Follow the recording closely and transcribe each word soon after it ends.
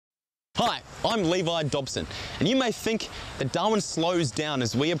Hi, I'm Levi Dobson, and you may think that Darwin slows down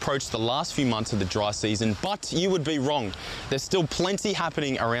as we approach the last few months of the dry season, but you would be wrong. There's still plenty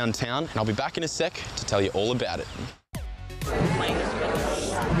happening around town, and I'll be back in a sec to tell you all about it.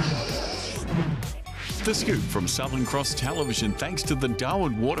 The Scoop from Southern Cross Television, thanks to the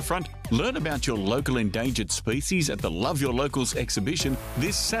Darwin waterfront. Learn about your local endangered species at the Love Your Locals exhibition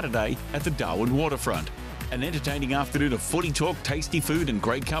this Saturday at the Darwin waterfront. An entertaining afternoon of footy talk, tasty food and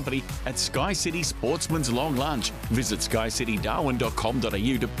great company at Sky City Sportsman's Long Lunch. Visit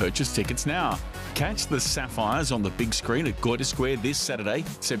skycitydarwin.com.au to purchase tickets now. Catch the Sapphires on the big screen at Goyder Square this Saturday,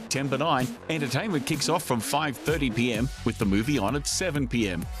 September 9. Entertainment kicks off from 5:30 p.m. with the movie on at 7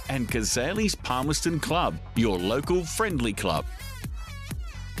 p.m. And Kazali's Palmerston Club, your local friendly club.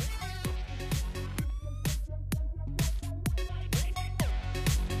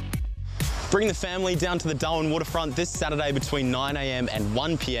 Bring the family down to the Darwin waterfront this Saturday between 9 a.m. and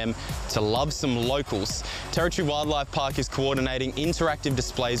 1 p.m. to love some locals. Territory Wildlife Park is coordinating interactive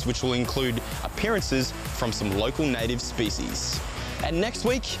displays which will include appearances from some local native species. And next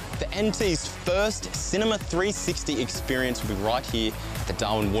week, the NT's first Cinema 360 experience will be right here at the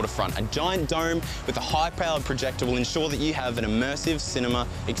Darwin waterfront. A giant dome with a high-powered projector will ensure that you have an immersive cinema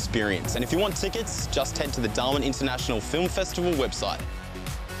experience. And if you want tickets, just head to the Darwin International Film Festival website.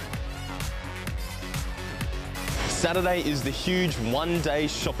 Saturday is the huge one-day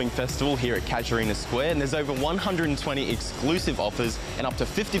shopping festival here at Casuarina Square, and there's over 120 exclusive offers and up to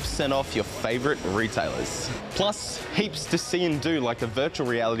 50% off your favourite retailers. Plus, heaps to see and do, like the virtual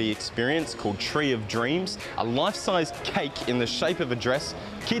reality experience called Tree of Dreams, a life-size cake in the shape of a dress,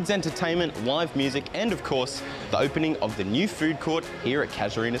 kids entertainment, live music, and of course, the opening of the new food court here at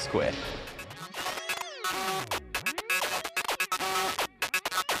Casuarina Square.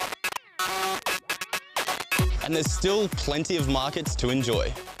 And there's still plenty of markets to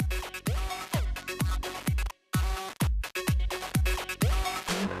enjoy.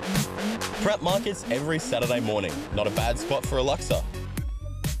 Prep markets every Saturday morning. Not a bad spot for a luxer.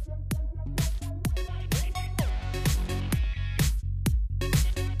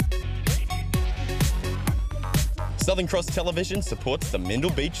 Southern Cross Television supports the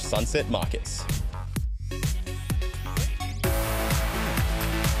Mindle Beach Sunset Markets.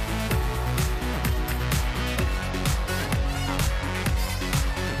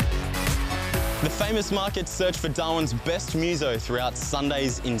 The famous markets search for Darwin's best muso throughout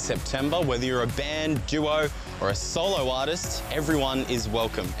Sundays in September. Whether you're a band, duo, or a solo artist, everyone is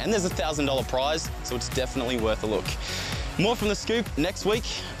welcome. And there's a $1,000 prize, so it's definitely worth a look. More from The Scoop next week.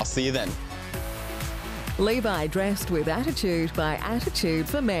 I'll see you then. Levi dressed with attitude by Attitude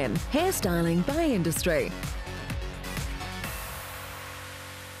for Men. Hairstyling by Industry.